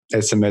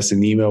SMS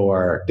and email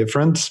are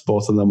different.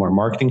 Both of them are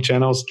marketing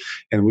channels.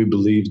 And we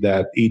believe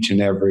that each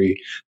and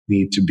every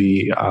need to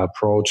be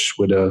approached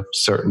with a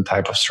certain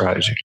type of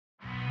strategy.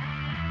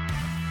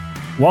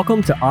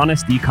 Welcome to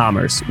Honest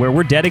E-commerce, where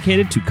we're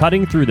dedicated to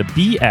cutting through the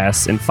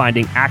BS and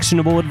finding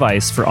actionable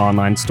advice for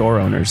online store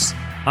owners.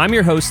 I'm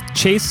your host,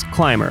 Chase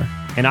Clymer,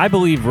 and I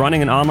believe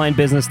running an online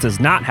business does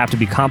not have to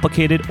be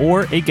complicated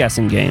or a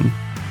guessing game.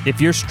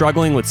 If you're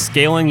struggling with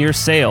scaling your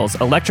sales,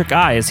 Electric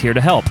Eye is here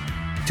to help.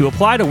 To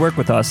apply to work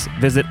with us,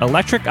 visit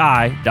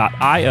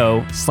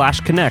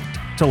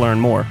electriceye.io/connect to learn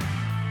more.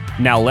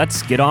 Now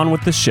let's get on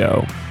with the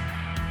show.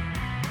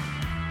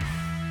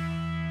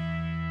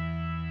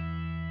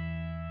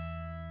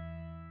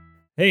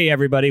 Hey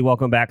everybody,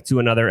 welcome back to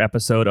another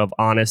episode of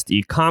Honest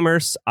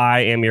E-commerce.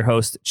 I am your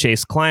host,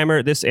 Chase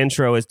Clymer. This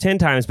intro is 10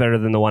 times better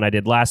than the one I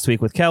did last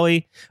week with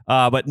Kelly.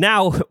 But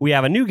now we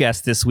have a new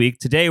guest this week.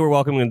 Today we're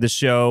welcoming to the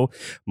show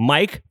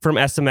Mike from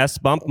SMS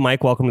Bump.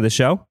 Mike, welcome to the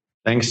show.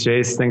 Thanks,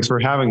 Chase. Thanks for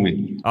having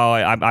me. Oh,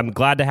 I'm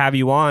glad to have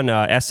you on.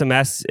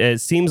 SMS,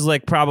 it seems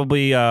like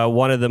probably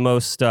one of the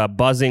most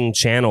buzzing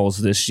channels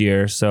this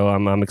year. So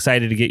I'm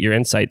excited to get your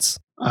insights.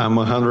 I'm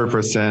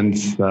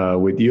 100%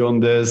 with you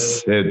on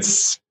this.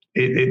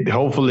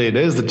 Hopefully it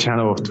is the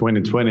channel of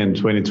 2020 and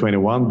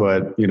 2021,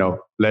 but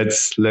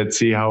let's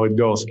see how it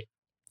goes.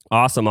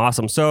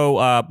 Awesome.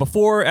 So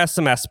before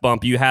SMS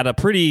Bump, you had a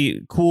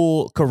pretty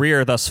cool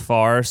career thus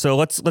far. So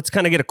let's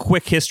kind of get a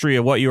quick history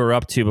of what you were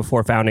up to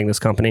before founding this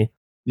company.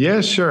 Yeah,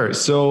 sure.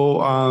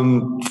 So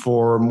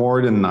for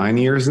more than 9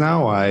 years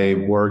now, I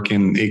work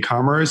in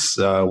e-commerce.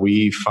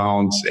 We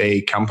found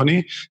a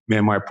company, me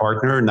and my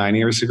partner, 9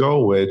 years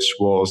ago, which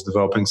was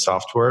developing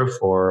software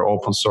for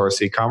open source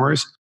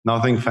e-commerce.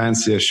 Nothing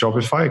fancy as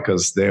Shopify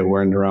because they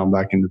weren't around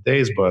back in the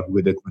days, but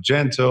we did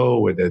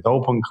Magento, we did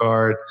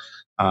OpenCart,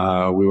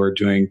 we were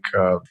doing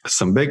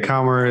some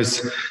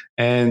BigCommerce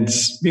and,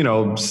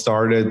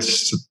 started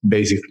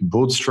basically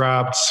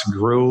bootstrapped,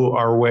 grew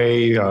our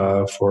way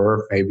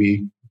for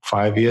maybe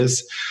 5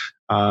 years.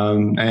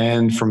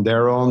 And from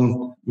there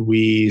on,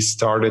 we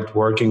started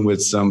working with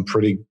some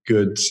pretty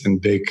good and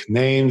big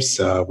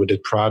names. We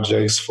did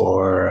projects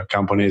for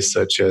companies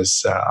such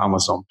as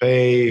Amazon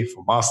Pay,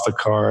 for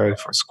MasterCard,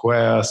 for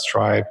Square,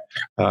 Stripe,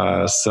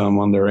 some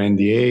under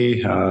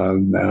NDA,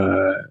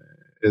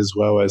 as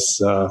well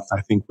as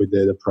I think we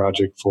did a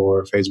project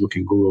for Facebook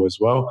and Google as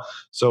well.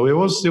 So it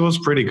was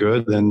pretty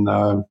good, and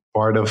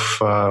part of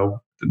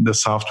the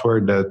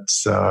software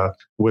that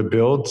we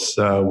built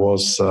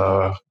was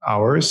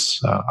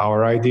ours,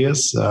 our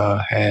ideas,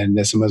 and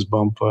SMS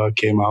Bump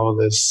came out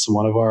as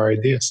one of our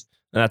ideas.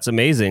 That's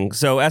amazing.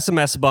 So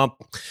SMS Bump,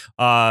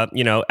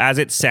 as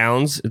it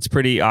sounds, it's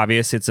pretty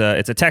obvious. It's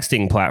a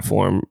texting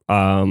platform.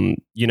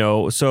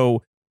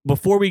 So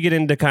before we get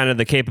into kind of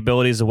the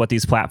capabilities of what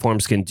these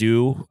platforms can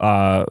do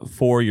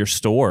for your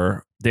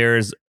store,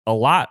 there's a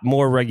lot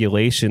more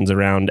regulations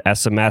around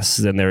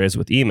SMS than there is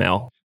with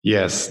email.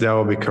 Yes, that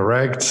will be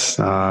correct.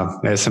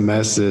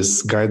 SMS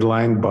is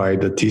guidelined by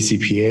the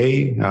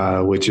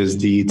TCPA, which is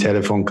the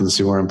Telephone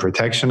Consumer and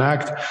Protection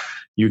Act.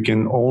 You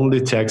can only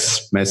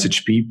text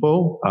message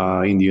people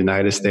in the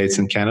United States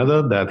and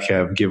Canada that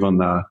have given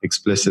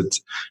explicit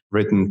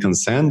written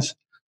consent,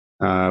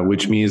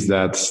 which means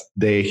that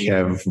they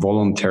have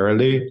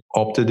voluntarily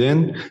opted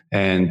in,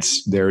 and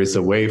there is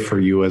a way for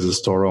you as a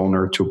store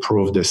owner to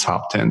prove this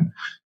opt-in.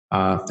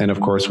 And of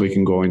course, we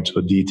can go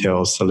into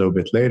details a little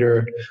bit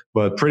later,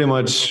 but pretty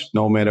much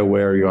no matter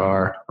where you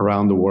are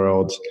around the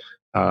world,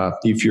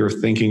 if you're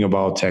thinking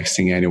about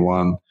texting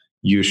anyone,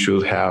 you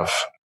should have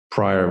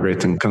prior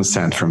written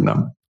consent from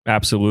them.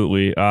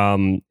 Absolutely.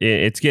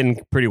 It's getting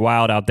pretty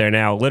wild out there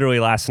now. Literally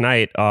last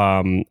night,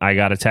 I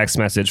got a text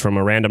message from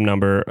a random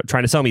number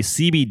trying to sell me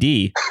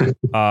CBD.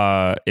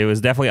 It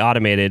was definitely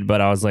automated, but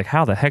I was like,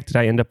 how the heck did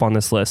I end up on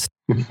this list?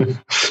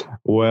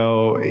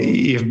 Well,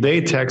 if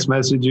they text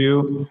message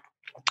you,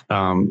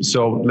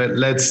 so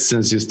let's,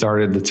 since you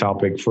started the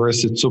topic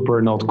first, it's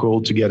super not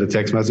cool to get a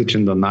text message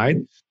in the night.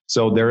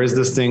 So there is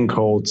this thing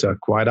called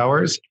quiet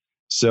hours.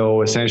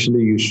 So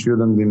essentially, you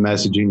shouldn't be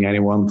messaging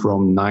anyone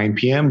from 9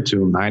 p.m.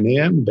 to 9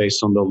 a.m.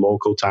 based on the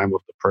local time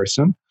of the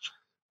person.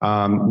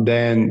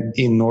 Then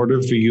in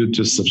order for you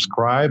to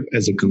subscribe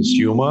as a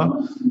consumer,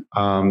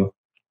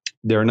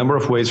 there are a number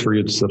of ways for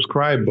you to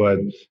subscribe, but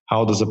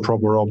how does a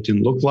proper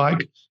opt-in look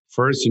like?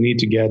 First, you need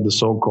to get the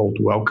so-called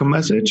welcome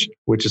message,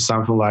 which is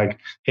something like,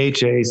 hey,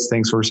 Chase,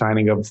 thanks for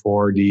signing up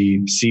for the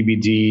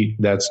CBD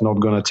that's not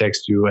going to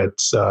text you at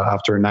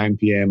after 9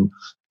 p.m.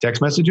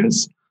 text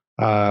messages.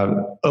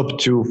 Up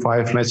to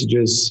 5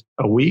 messages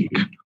a week,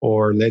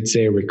 or let's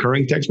say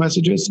recurring text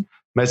messages.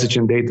 Message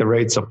and data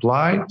rates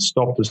apply,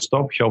 stop to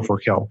stop, help for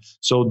help.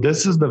 So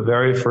this is the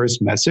very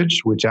first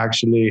message, which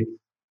actually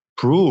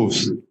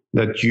proves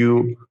that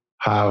you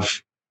have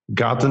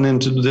gotten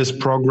into this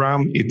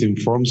program. It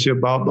informs you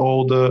about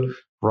all the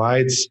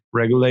rights,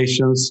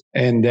 regulations,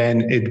 and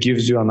then it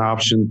gives you an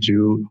option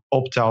to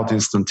opt out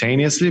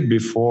instantaneously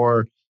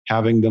before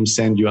having them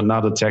send you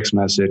another text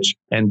message.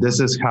 And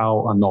this is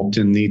how an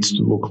opt-in needs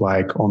to look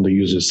like on the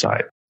user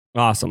side.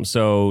 Awesome.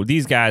 So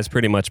these guys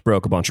pretty much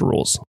broke a bunch of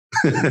rules.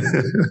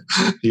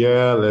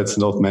 Yeah, let's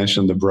not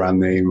mention the brand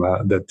name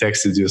that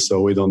texted you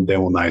so we don't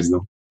demonize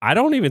them. I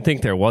don't even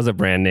think there was a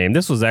brand name.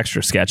 This was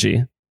extra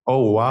sketchy.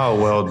 Oh, wow.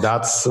 Well,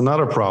 that's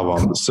another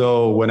problem.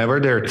 So whenever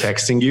they're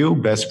texting you,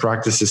 best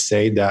practices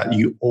say that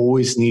you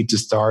always need to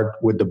start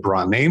with the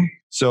brand name.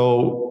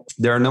 So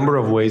there are a number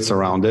of ways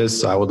around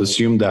this. I would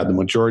assume that the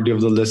majority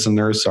of the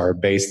listeners are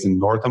based in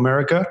North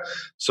America.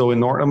 So in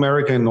North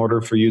America, in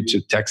order for you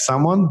to text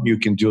someone, you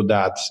can do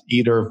that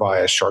either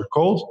via short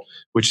code,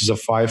 which is a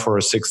 5 or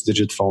a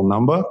 6-digit phone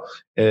number.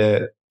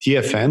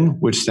 TFN,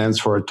 which stands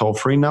for a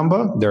toll-free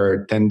number. There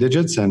are 10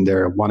 digits and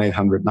there are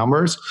 1-800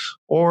 numbers.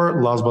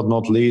 Or last but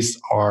not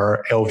least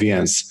are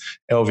LVNs.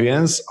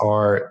 LVNs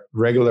are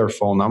regular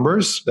phone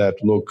numbers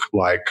that look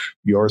like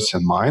yours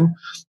and mine.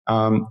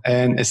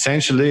 And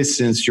essentially,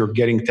 since you're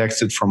getting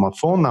texted from a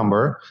phone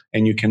number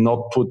and you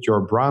cannot put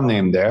your brand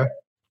name there,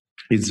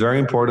 it's very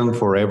important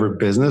for every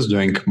business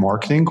doing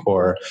marketing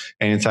or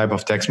any type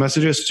of text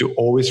messages to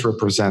always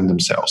represent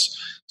themselves.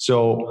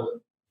 So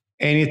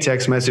any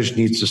text message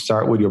needs to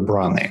start with your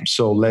brand name.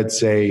 So let's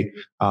say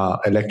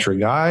electric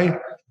guy,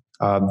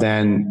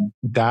 then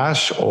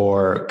dash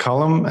or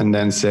column, and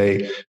then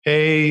say,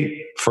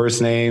 hey,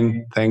 first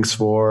name, thanks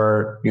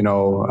for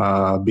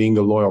being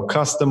a loyal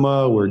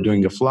customer. We're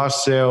doing a flash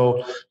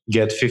sale.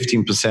 Get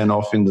 15%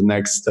 off in the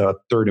next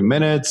 30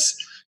 minutes.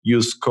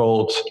 Use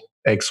code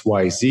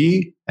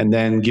XYZ, and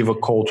then give a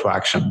call to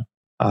action.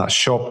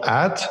 Shop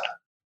at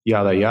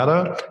yada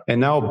yada.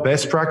 And now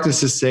best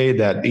practices say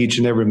that each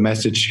and every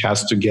message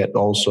has to get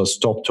also a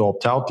stop to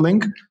opt out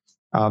link.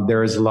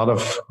 There is a lot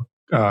of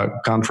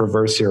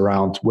controversy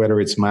around whether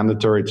it's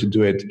mandatory to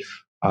do it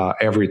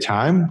every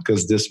time,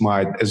 because this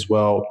might as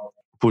well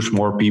push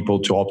more people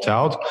to opt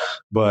out.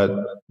 But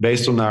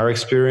based on our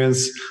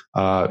experience,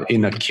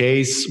 in a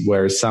case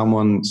where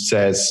someone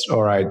says,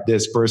 all right,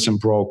 this person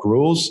broke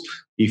rules,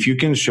 if you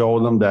can show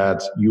them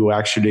that you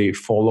actually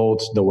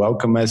followed the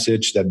welcome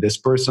message, that this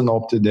person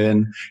opted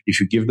in, if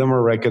you give them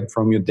a record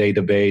from your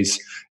database,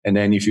 and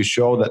then if you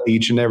show that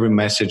each and every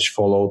message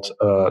followed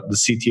the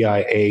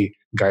CTIA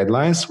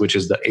guidelines, which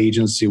is the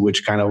agency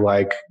which kind of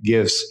like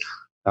gives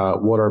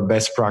what are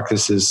best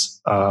practices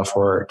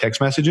for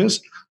text messages,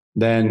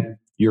 then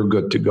you're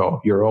good to go.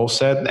 You're all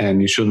set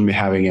and you shouldn't be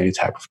having any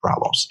type of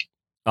problems.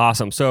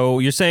 Awesome. So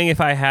you're saying if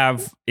I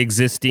have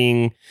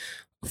existing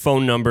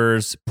phone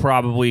numbers,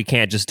 probably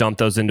can't just dump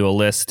those into a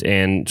list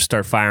and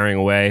start firing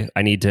away.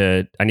 I need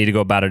to go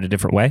about it a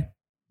different way.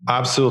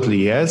 Absolutely,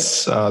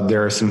 yes.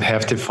 There are some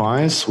hefty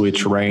fines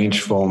which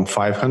range from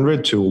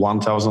 $500 to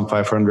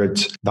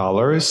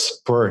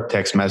 $1,500 per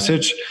text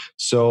message.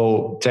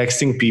 So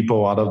texting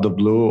people out of the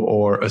blue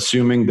or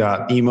assuming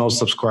that email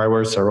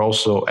subscribers are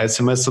also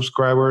SMS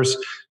subscribers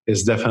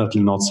is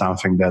definitely not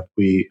something that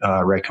we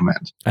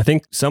recommend. I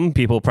think some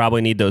people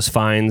probably need those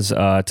fines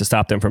to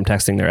stop them from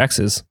texting their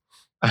exes.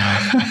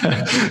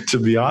 To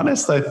be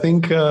honest, I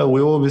think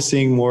we will be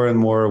seeing more and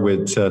more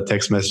with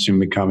text messaging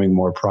becoming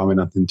more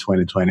prominent in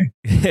 2020.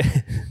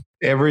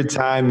 Every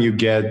time you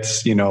get,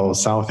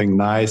 something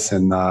nice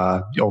and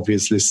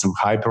obviously some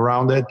hype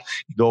around it,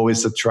 it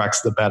always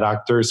attracts the bad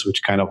actors,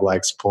 which kind of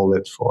like spoil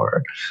it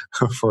for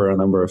a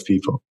number of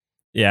people.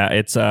 Yeah,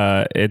 it's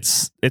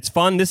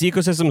fun. This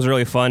ecosystem is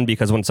really fun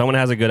because when someone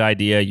has a good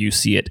idea, you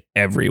see it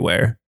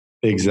everywhere.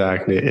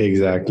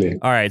 Exactly.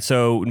 All right.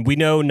 So we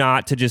know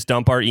not to just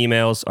dump our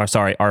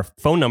our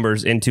phone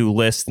numbers into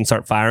lists and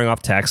start firing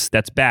off texts.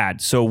 That's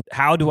bad. So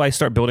how do I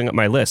start building up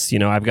my lists?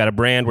 I've got a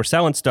brand, we're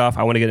selling stuff.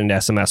 I want to get into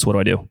SMS. What do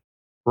I do?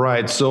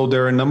 Right. So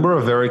there are a number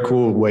of very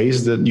cool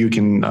ways that you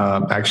can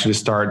actually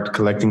start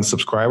collecting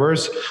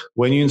subscribers.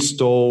 When you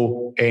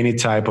install any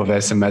type of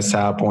SMS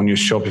app on your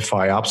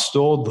Shopify App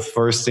Store, the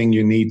first thing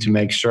you need to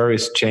make sure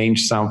is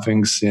change some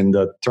things in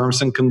the terms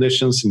and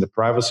conditions, in the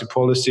privacy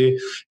policy,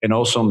 and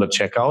also on the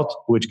checkout,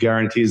 which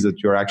guarantees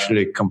that you're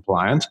actually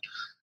compliant.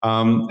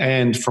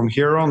 And from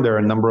here on, there are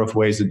a number of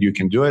ways that you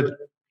can do it.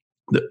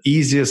 The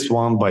easiest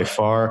one by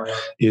far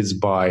is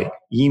by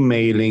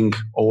emailing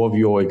all of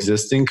your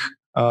existing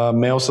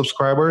mail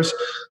subscribers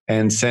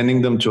and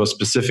sending them to a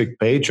specific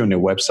page on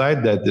your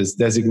website that is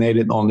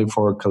designated only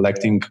for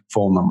collecting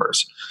phone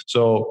numbers.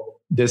 So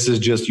this is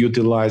just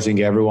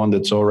utilizing everyone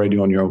that's already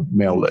on your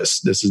mail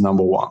list. This is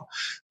number one.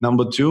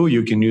 Number two,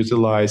 you can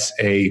utilize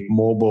a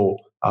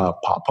mobile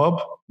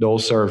pop-up.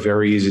 Those are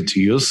very easy to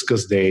use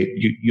because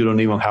you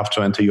don't even have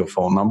to enter your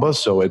phone number.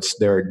 So it's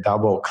their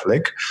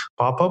double-click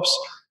pop-ups.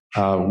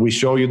 We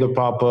show you the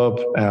pop-up.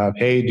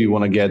 Hey, do you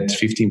want to get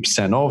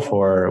 15% off,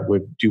 or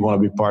do you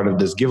want to be part of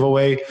this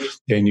giveaway?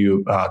 Then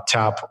you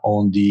tap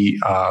on the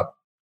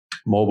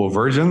mobile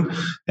version,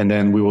 and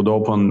then we would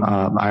open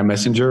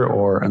iMessenger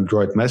or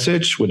Android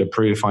message with a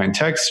predefined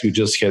text. You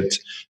just hit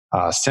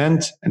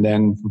send, and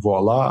then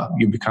voila,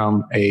 you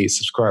become a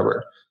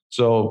subscriber.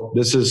 So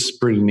this is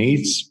pretty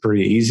neat,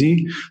 pretty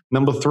easy.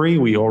 Number three,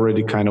 we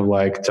already kind of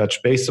like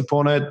touch base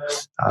upon it.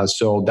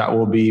 So that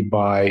will be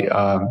by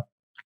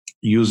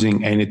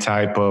using any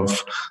type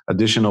of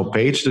additional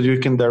page that you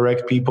can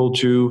direct people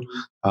to.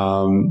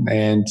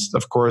 And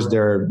of course,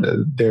 there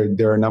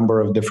are a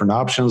number of different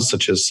options,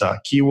 such as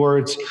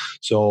keywords.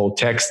 So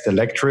text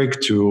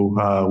electric to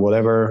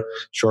whatever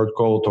short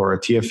code or a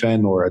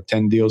TFN or a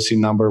 10 DLC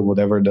number,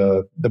 whatever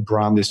the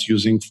brand is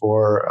using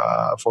for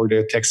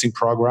their texting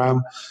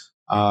program.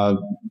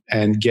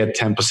 And get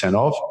 10%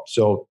 off.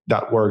 So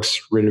that works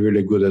really,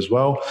 really good as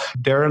well.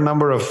 There are a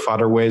number of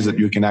other ways that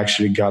you can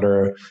actually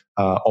gather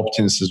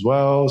opt-ins as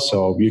well.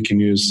 So you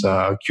can use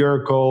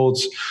QR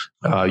codes.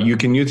 You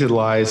can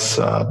utilize,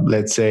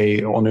 let's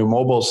say, on your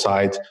mobile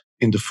site,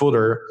 in the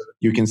footer,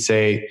 you can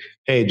say,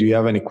 hey, do you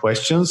have any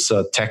questions?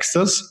 Text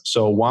us.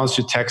 So once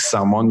you text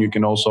someone, you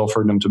can also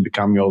offer them to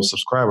become your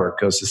subscriber,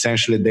 because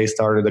essentially they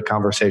started the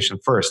conversation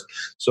first.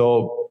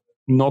 So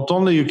not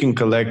only you can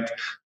collect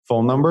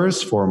phone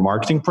numbers for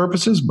marketing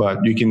purposes,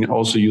 but you can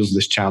also use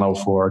this channel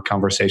for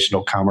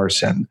conversational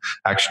commerce and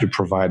actually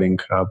providing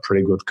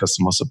pretty good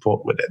customer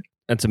support with it.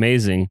 That's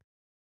amazing.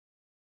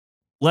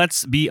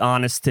 Let's be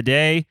honest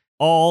today.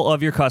 All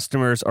of your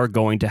customers are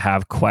going to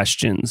have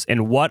questions.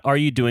 And what are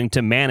you doing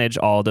to manage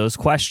all those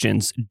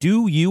questions?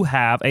 Do you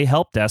have a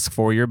help desk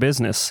for your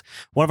business?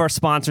 One of our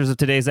sponsors of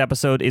today's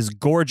episode is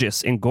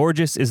Gorgias, and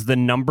Gorgias is the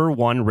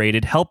 #1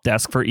 rated help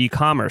desk for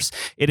e-commerce.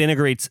 It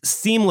integrates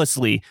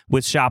seamlessly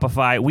with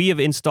Shopify. We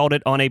have installed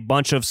it on a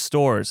bunch of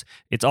stores.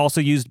 It's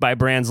also used by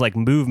brands like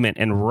Movement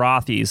and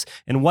Rothy's.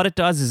 And what it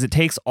does is it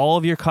takes all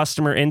of your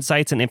customer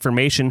insights and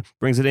information,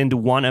 brings it into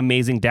one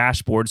amazing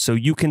dashboard so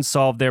you can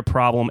solve their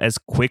problem as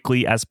quickly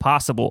as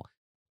possible.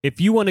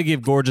 If you want to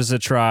give Gorgias a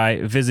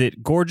try,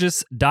 visit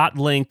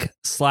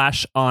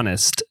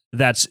gorgias.link/honest.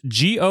 That's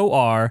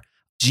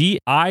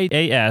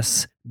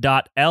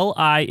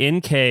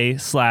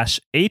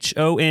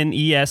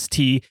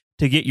GORGIAS.link/HONEST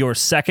to get your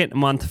second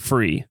month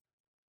free.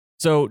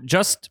 So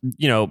just,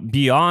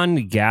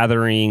 beyond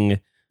gathering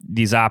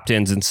these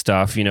opt-ins and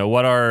stuff,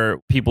 what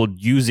are people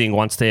using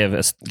once they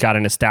have got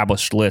an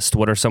established list?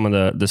 What are some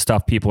of the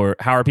stuff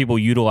how are people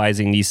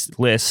utilizing these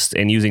lists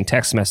and using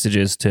text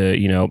messages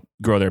to,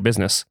 grow their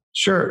business?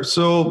 Sure.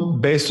 So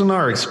based on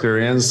our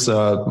experience,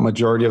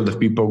 majority of the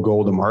people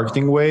go the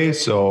marketing way.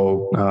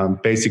 So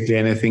basically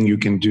anything you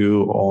can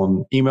do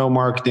on email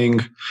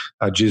marketing,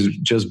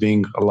 just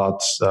being a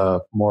lot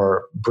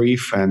more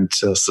brief and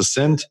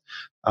succinct.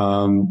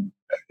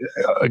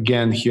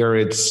 Again, here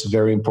it's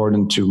very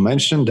important to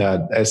mention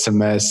that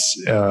SMS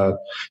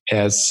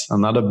has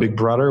another big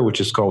brother, which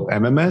is called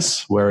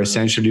MMS, where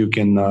essentially you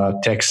can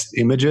text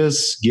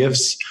images,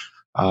 GIFs,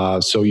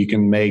 so you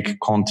can make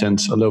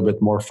content a little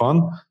bit more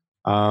fun.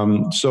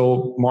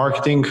 So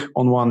marketing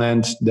on one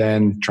end,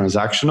 then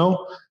transactional.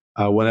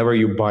 Whenever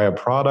you buy a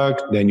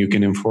product, then you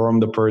can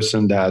inform the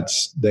person that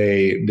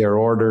their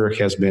order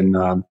has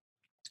been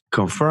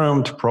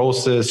confirmed,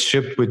 processed,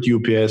 shipped with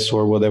UPS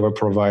or whatever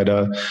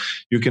provider.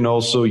 You can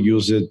also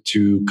use it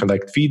to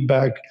collect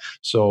feedback.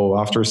 So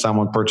after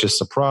someone purchased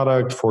a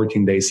product,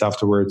 14 days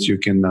afterwards, you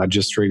can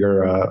just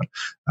trigger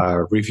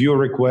a review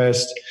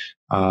request.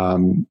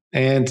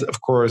 And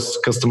of course,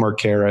 customer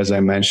care, as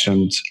I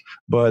mentioned.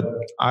 But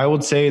I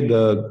would say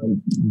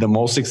the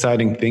most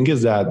exciting thing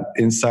is that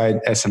inside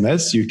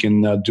SMS, you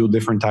can do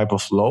different type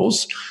of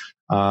flows.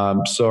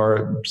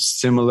 So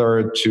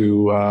similar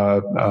to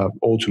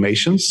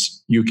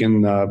automations, you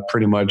can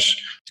pretty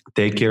much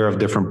take care of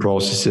different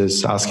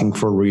processes, asking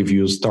for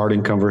reviews,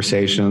 starting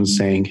conversations,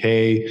 saying,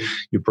 hey,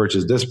 you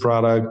purchased this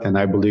product, and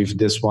I believe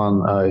this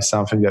one is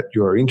something that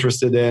you're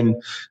interested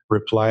in.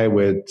 Reply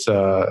with,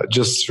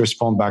 just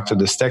respond back to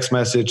this text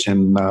message,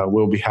 and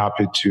we'll be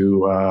happy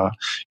to,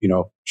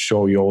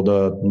 show you all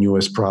the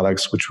newest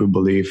products which we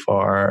believe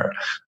are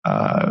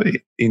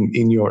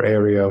in your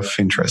area of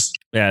interest.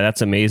 Yeah,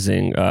 that's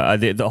amazing.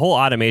 The whole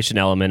automation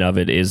element of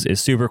it is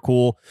super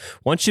cool.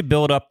 Once you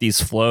build up these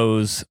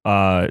flows,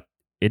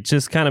 it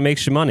just kind of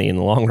makes you money in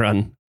the long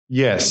run.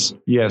 Yes,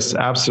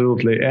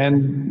 absolutely.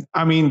 And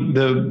I mean,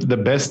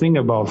 the best thing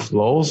about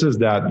flows is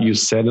that you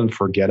set and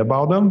forget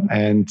about them.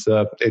 And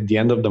at the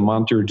end of the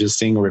month, you're just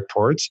seeing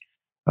reports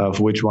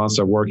of which ones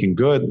are working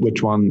good,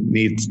 which one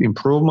needs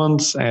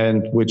improvements,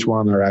 and which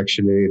one are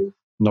actually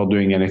not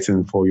doing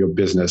anything for your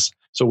business.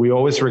 So we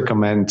always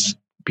recommend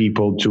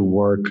people to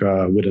work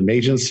with an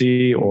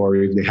agency, or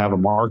if they have a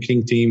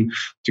marketing team,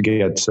 to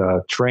get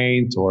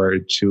trained, or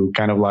to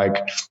kind of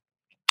like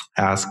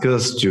ask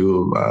us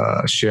to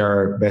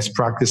share best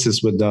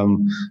practices with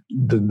them.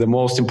 The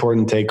most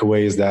important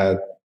takeaway is that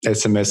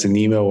SMS and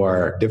email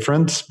are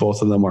different.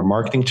 Both of them are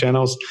marketing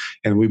channels,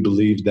 and we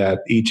believe that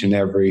each and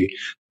every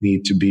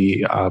need to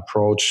be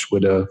approached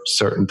with a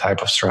certain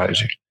type of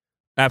strategy.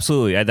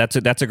 Absolutely.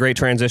 That's a great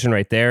transition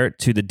right there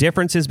to the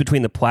differences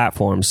between the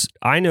platforms.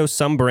 I know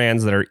some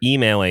brands that are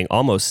emailing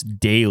almost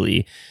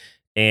daily,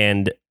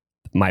 and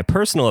my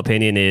personal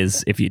opinion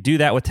is if you do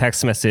that with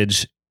text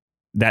message,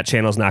 that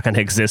channel is not going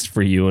to exist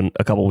for you in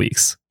a couple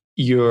weeks.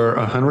 You're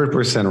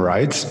 100%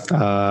 right.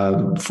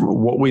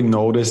 What we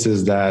noticed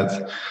is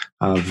that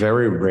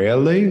very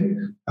rarely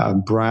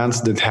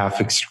brands that have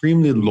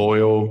extremely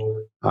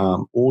loyal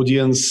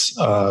audience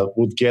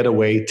would get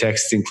away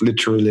texting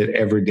literally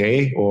every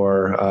day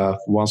or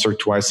once or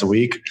twice a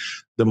week.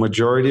 The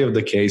majority of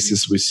the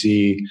cases we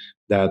see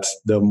that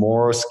the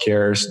more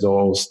scarce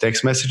those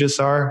text messages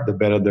are, the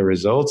better the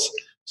results.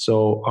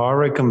 So our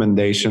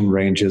recommendation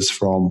ranges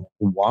from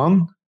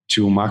one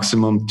to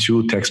maximum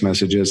two text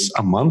messages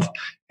a month.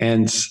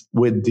 And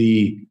with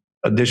the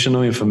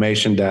additional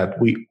information that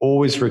we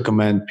always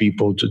recommend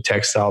people to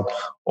text out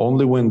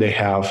only when they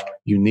have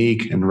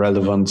unique and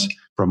relevant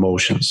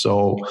promotions.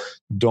 So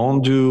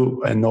don't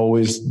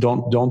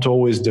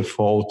always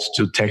default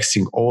to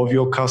texting all of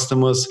your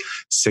customers.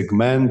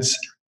 Segment,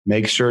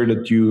 make sure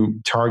that you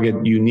target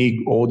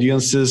unique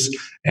audiences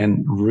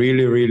and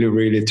really, really,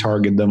 really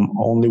target them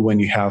only when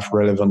you have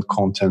relevant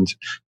content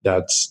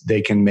that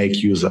they can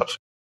make use of.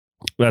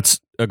 That's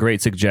a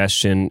great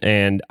suggestion.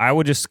 And I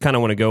would just kind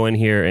of want to go in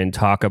here and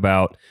talk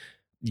about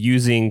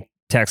using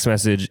text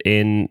message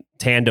in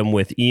tandem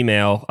with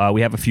email.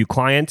 We have a few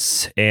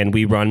clients and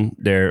we run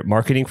their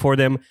marketing for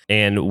them.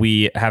 And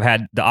we have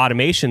had the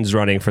automations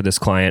running for this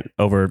client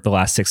over the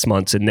last 6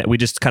 months. And we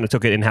just kind of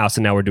took it in-house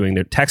and now we're doing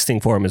their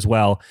texting for them as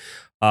well.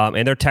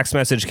 And their text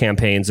message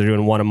campaigns, they're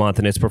doing one a month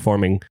and it's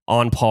performing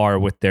on par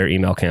with their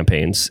email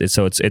campaigns.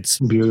 So it's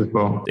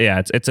beautiful.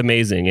 Yeah, it's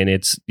amazing. And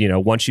it's,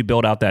 once you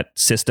build out that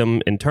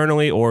system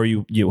internally or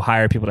you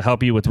hire people to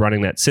help you with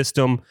running that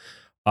system,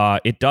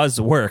 it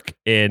does work.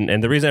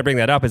 And the reason I bring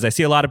that up is I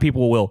see a lot of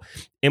people will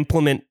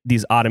implement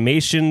these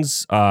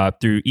automations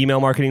through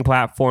email marketing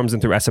platforms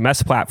and through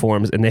SMS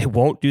platforms, and they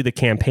won't do the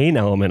campaign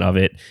element of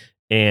it.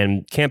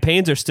 And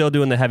campaigns are still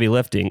doing the heavy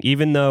lifting,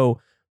 even though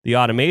the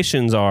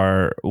automations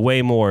are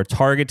way more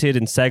targeted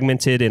and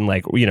segmented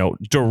and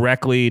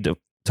directly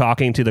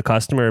talking to the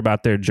customer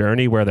about their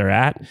journey, where they're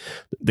at.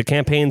 The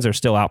campaigns are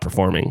still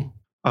outperforming.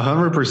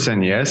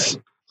 100% yes.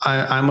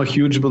 I'm a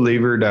huge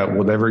believer that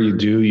whatever you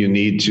do, you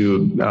need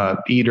to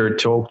either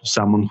talk to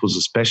someone who's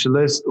a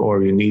specialist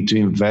or you need to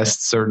invest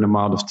a certain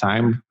amount of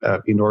time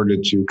in order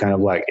to kind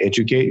of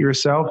educate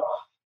yourself.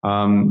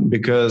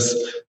 Because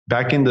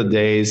back in the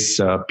days,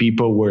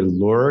 people were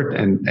lured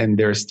and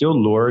they're still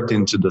lured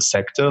into the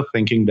sector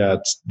thinking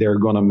that they're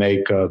going to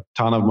make a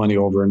ton of money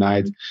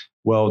overnight.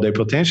 Well, they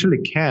potentially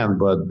can,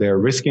 but they're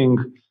risking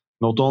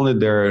not only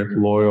their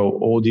loyal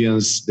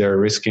audience, they're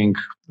risking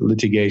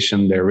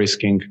litigation, they're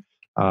risking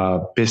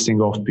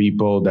pissing off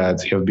people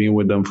that have been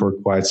with them for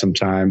quite some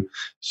time.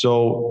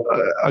 So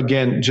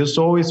again, just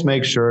always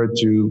make sure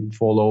to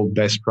follow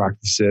best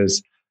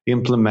practices,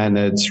 implement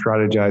it,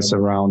 strategize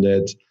around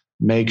it,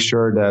 make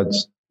sure that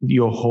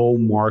your whole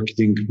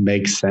marketing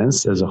makes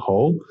sense as a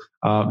whole.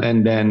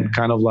 And then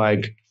kind of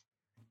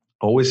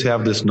always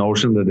have this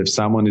notion that if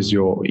someone is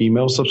your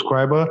email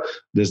subscriber,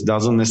 this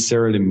doesn't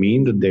necessarily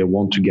mean that they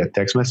want to get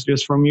text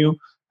messages from you.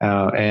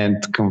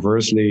 And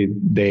conversely,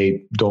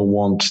 they don't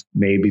want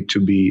maybe to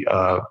be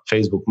a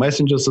Facebook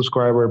Messenger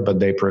subscriber, but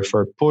they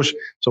prefer push.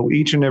 So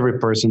each and every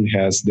person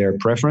has their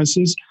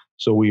preferences.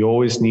 So we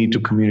always need to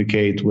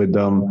communicate with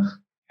them,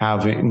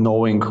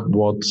 knowing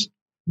what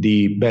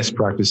the best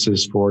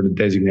practices for the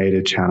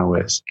designated channel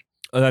is.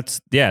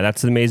 That's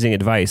amazing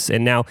advice.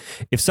 And now,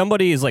 if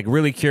somebody is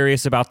really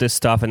curious about this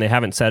stuff and they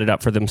haven't set it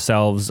up for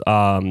themselves,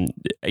 how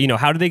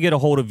do they get a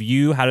hold of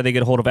you? How do they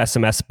get a hold of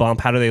SMS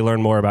Bump? How do they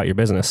learn more about your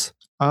business?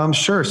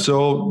 Sure.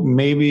 So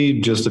maybe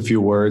just a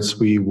few words.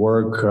 We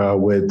work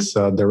with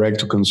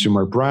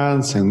direct-to-consumer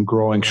brands and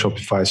growing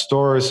Shopify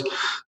stores.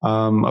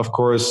 Of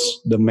course,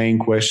 the main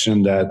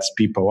question that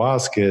people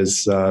ask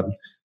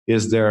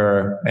is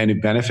there any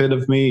benefit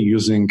of me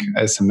using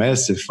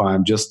SMS if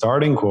I'm just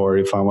starting or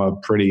if I'm a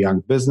pretty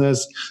young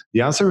business?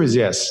 The answer is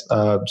yes.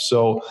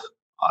 So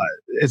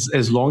it's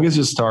as long as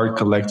you start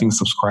collecting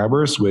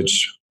subscribers,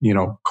 which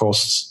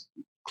costs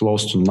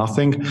close to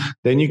nothing,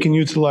 then you can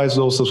utilize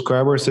those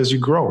subscribers as you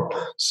grow.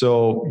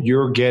 So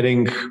you're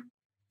getting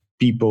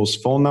people's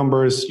phone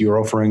numbers, you're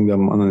offering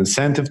them an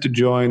incentive to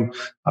join.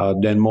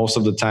 Then most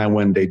of the time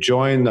when they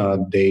join,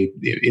 they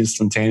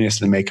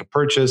instantaneously make a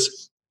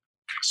purchase.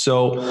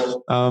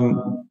 So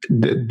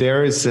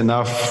there is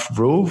enough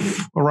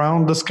roof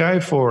around the sky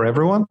for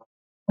everyone.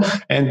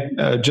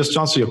 And just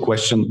to answer your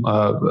question,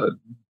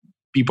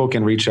 people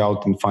can reach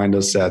out and find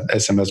us at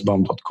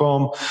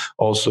smsbump.com.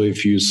 Also,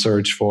 if you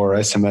search for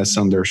SMS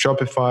under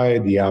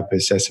Shopify, the app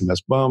is SMS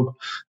Bump.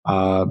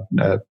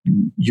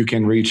 You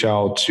can reach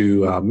out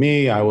to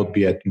me. I would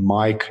be at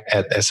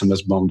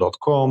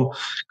mike@smsbump.com,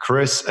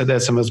 Chris at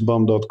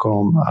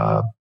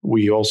smsbump.com.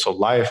 We also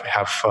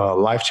have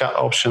live chat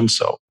options.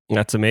 So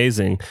that's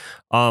amazing.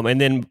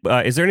 And then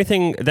is there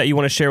anything that you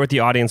want to share with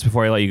the audience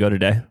before I let you go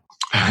today?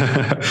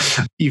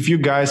 If you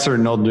guys are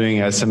not doing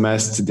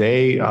SMS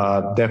today,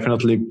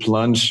 definitely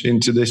plunge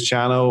into this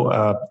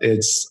channel.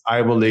 It's,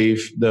 I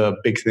believe, the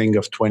big thing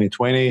of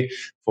 2020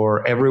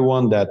 for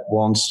everyone that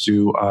wants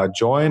to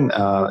join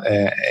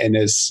and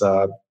is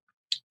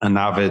an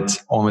avid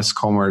Honest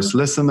Commerce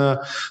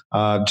listener,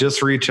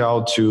 just reach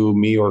out to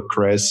me or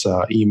Chris.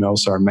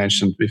 Emails are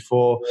mentioned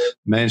before.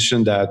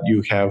 Mention that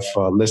you have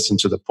listened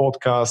to the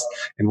podcast,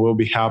 and we'll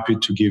be happy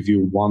to give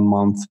you 1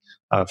 month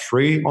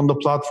free on the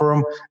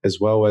platform, as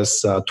well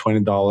as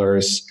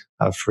 $20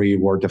 free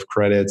worth of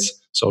credits.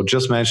 So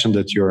just mention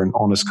that you're an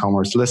Honest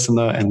Commerce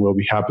listener, and we'll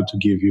be happy to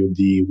give you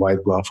the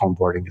white glove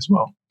onboarding as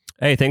well.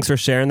 Hey, thanks for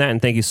sharing that,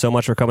 and thank you so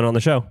much for coming on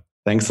the show.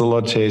 Thanks a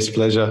lot, Chase.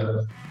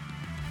 Pleasure.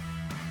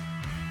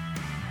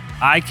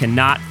 I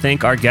cannot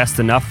thank our guests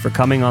enough for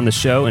coming on the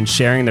show and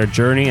sharing their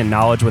journey and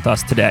knowledge with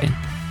us today.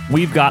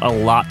 We've got a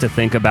lot to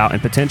think about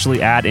and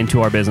potentially add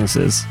into our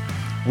businesses.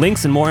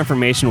 Links and more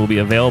information will be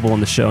available in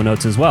the show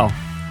notes as well.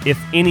 If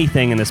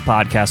anything in this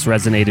podcast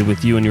resonated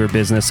with you and your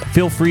business,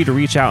 feel free to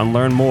reach out and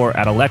learn more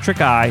at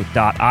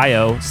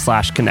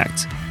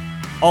electriceye.io/connect.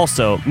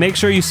 Also, make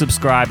sure you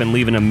subscribe and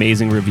leave an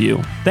amazing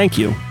review. Thank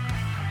you.